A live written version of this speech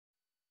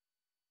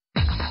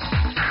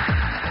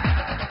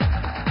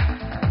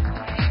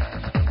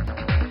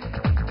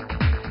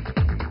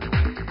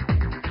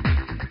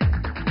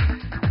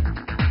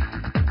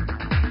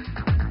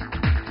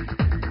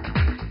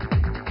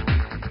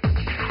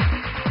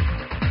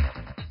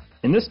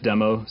In this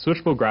demo,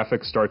 switchable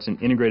graphics starts in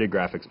integrated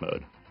graphics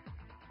mode.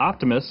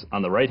 Optimus,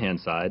 on the right-hand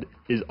side,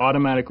 is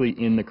automatically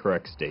in the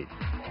correct state.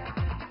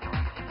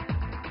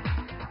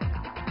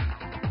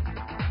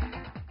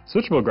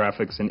 Switchable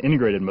graphics in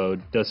integrated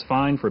mode does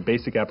fine for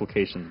basic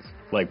applications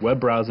like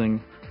web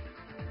browsing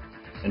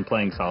and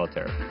playing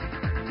solitaire.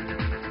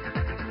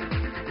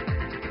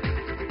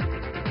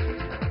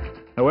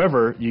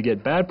 However, you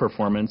get bad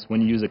performance when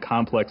you use a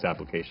complex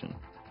application,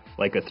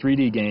 like a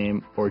 3D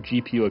game or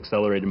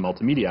GPU-accelerated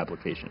multimedia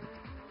application.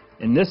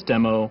 In this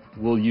demo,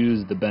 we'll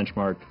use the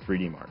benchmark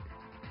 3D Mark.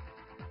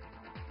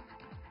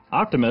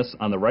 Optimus,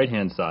 on the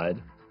right-hand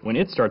side, when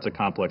it starts a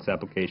complex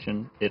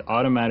application, it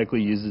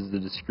automatically uses the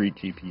discrete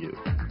GPU.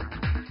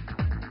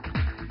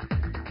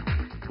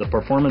 The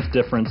performance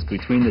difference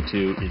between the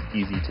two is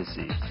easy to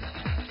see.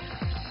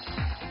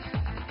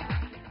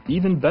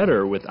 Even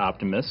better with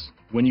Optimus,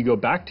 when you go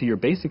back to your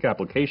basic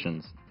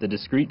applications, the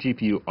discrete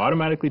GPU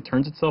automatically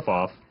turns itself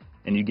off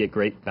and you get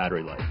great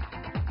battery life.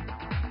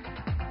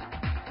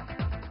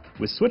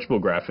 With switchable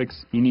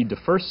graphics, you need to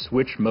first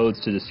switch modes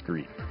to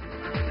discrete.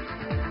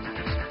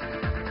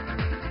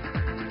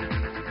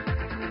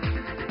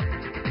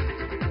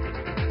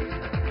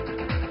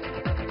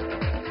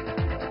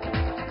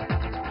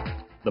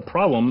 The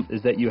problem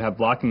is that you have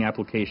blocking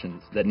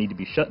applications that need to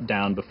be shut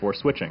down before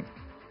switching.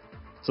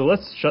 So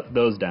let's shut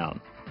those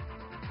down.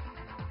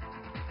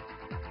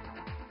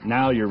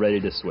 Now you're ready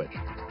to switch.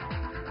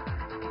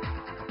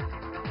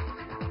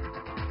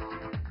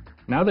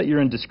 Now that you're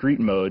in discrete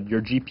mode,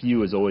 your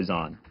GPU is always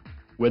on,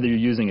 whether you're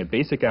using a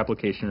basic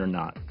application or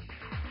not.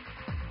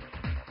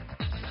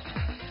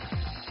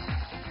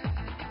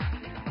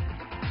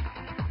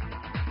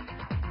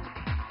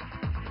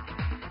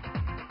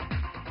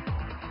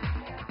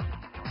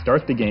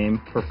 Start the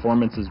game,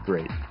 performance is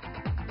great.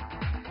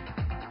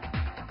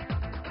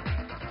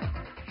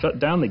 Shut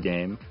down the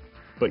game,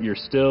 but you're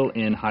still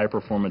in high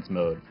performance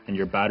mode and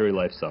your battery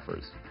life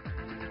suffers.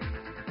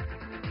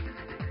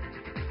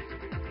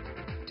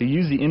 To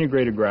use the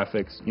integrated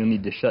graphics, you'll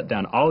need to shut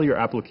down all your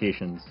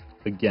applications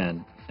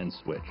again and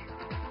switch.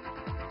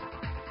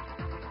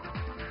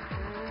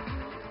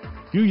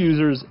 Few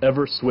users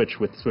ever switch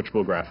with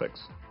switchable graphics,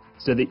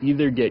 so they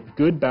either get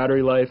good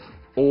battery life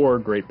or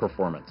great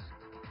performance.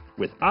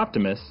 With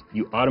Optimus,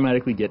 you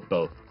automatically get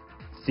both,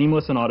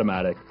 seamless and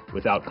automatic,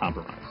 without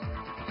compromise.